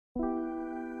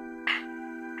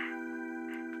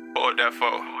What that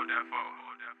for?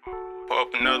 Pull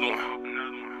up another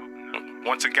one.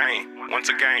 Once again.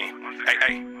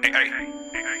 Hey.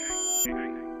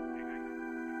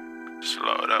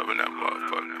 Slow it up in that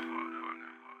motherfucker.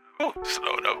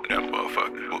 Slow it up in that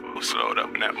motherfucker. Slow it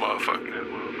up in that motherfucker.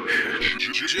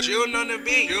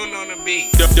 JuneOnnaBeat.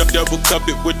 Double cup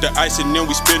it with the ice and then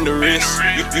we spin the wrist.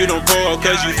 You don't call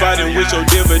cause you fighting with your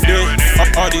dividend.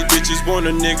 All these bitches want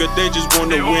a nigga, they just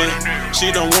wanna win.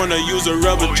 She don't wanna use a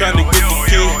rubber trying to get the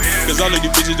kid. Cause all of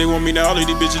these bitches they want me now, all of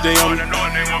these bitches they on me.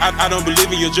 I don't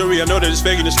believe in your jury, I know that it's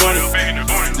fake and it's funny.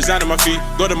 Design on my feet,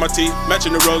 go to my teeth,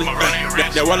 matching the rollie.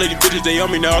 Now all of these bitches they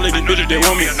on me, now all of these bitches they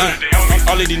want me.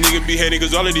 All of these niggas be hating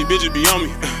cause all of these bitches be on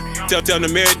me. Tell them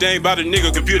everything about a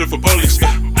nigga, computer for police.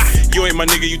 You ain't my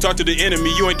nigga, you talk to the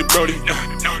enemy, you ain't the Brody.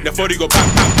 Now 40 go pop.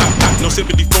 No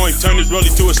sympathy for him, turn this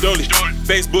rollie to a stoley.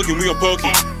 Facebook and we gon' poke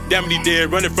him. Damn it, he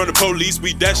dead, running from the police,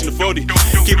 we dashing the 40.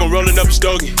 Keep on rolling up a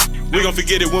stogie, we gon'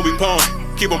 forget it when we pawn.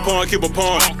 Keep on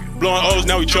pawing. Blowing O's,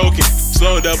 now we choking.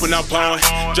 Slow it up when I'm pawing.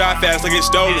 Drive fast like it's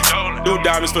stolen. New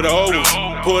diamonds for the old ones.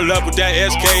 Pull up with that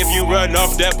SK if you run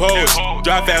off that pose.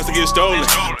 Drive fast like it's stolen.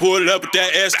 Pull up with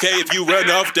that SK if you run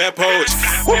off that pose.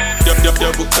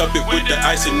 Double cup it with the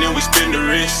ice and then we spin the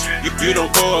wrist. You don't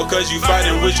call cause you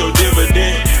fighting with your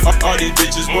dividend. All these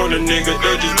bitches want a nigga,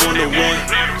 they just wanna win.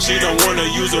 She don't wanna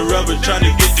use a rubber trying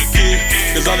to get the kid.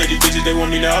 Cause all of these bitches they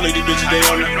want me now, all of these bitches they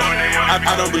on me.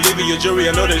 I don't believe in your jury,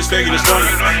 I know that it's fake and it's funny.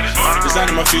 Design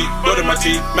on my feet, go to my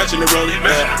teeth, matching the rollie.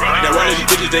 Now all of these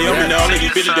bitches they on me, now all of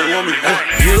these bitches they want me.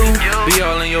 You be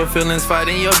all in your feelings,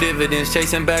 fighting your dividends,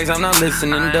 chasing bags, I'm not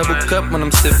listening. Double cup when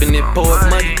I'm sipping it, pour it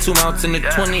muddy, 2 ounces in the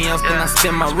 20 ounce, then I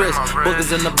spin my wrist.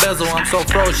 Boogers in the bezel, I'm so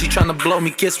froze, she tryna blow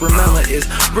me, kiss. Remember it's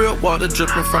real water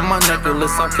dripping from my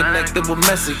necklace. I'm connected with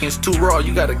Mexicans, too raw,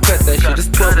 you gotta cut that shit.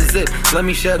 It's 12 is it, let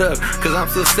me shut up, cause I'm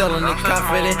still selling it.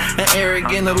 Confident and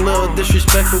arrogant, a little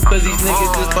disrespectful, cause these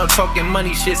niggas just start talking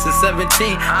money shit since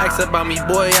 17. Ask about me,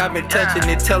 boy, I've been touching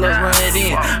it, tell her run it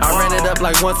in. I ran it up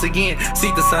like once again,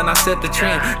 see the sun, I set the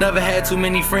trend. Never had too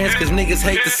many friends, cause niggas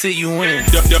hate to see you win.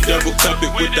 Double cup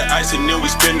it with the ice and then we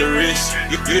spin the wrist.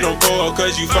 You don't call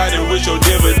cause you fighting with your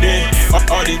dividend.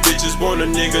 All these bitches want a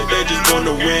nigga, they just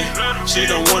wanna win. She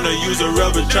don't wanna use a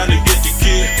rubber trying to get the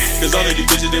kid. Cause all of these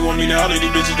bitches they want me now, all of these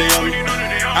bitches they on me.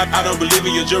 I don't believe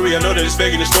in your jury, I know that it's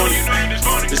fake and it's phony.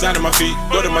 Design on my feet,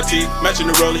 go to my teeth, matching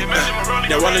the rollie.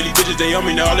 Now all of these bitches they on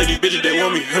me, now all of these bitches they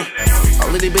want me.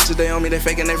 All of these bitches they on me, they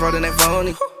faking, they fraud and they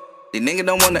phony. These niggas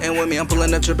don't wanna end with me, I'm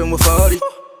pulling up tripping with 40.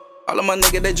 All of my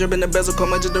niggas they dripping the bezel, come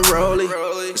much of the rollie.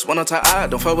 It's one on top eye,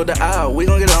 don't fuck with the eye, we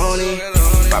gon' get on it.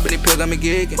 Poppin' these pills got me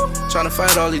gigging, tryna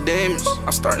fight all these demons.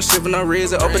 I'm starting shifting on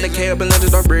reason, open the K up and let it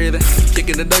start breathing.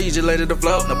 Kicking the door, you just let it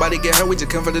float. Nobody get hurt, we just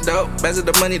come for the dope. Bags of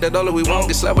the money, that all we want.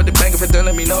 Get slapped with the bank for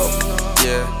telling me no.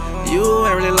 Yeah. You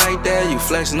ain't really like that, you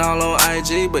flexing all on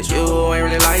IG, but you ain't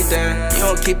really like that. You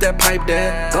don't keep that pipe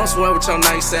there, don't swear with your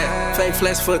nice ass. Fake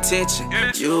flex for attention,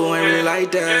 you ain't really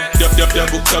like that.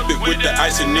 Double cup it with the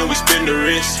ice and then we spin the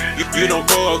wrist. You don't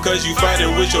call cause you fighting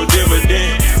with your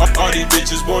dividend. All these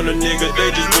bitches want a nigga,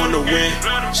 they just wanna win.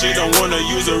 She don't wanna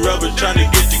use a rubber trying to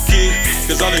get the kid.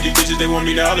 Cause all of these bitches they want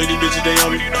me now, all of these bitches they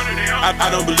on me. I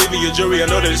don't believe in your jury, I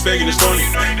know that it's fake and it's phony.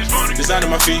 Design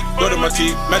on my feet, go to my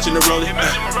teeth, matching the rollie.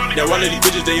 Now all of these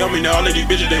bitches they on me, now all of these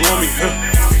bitches they want me.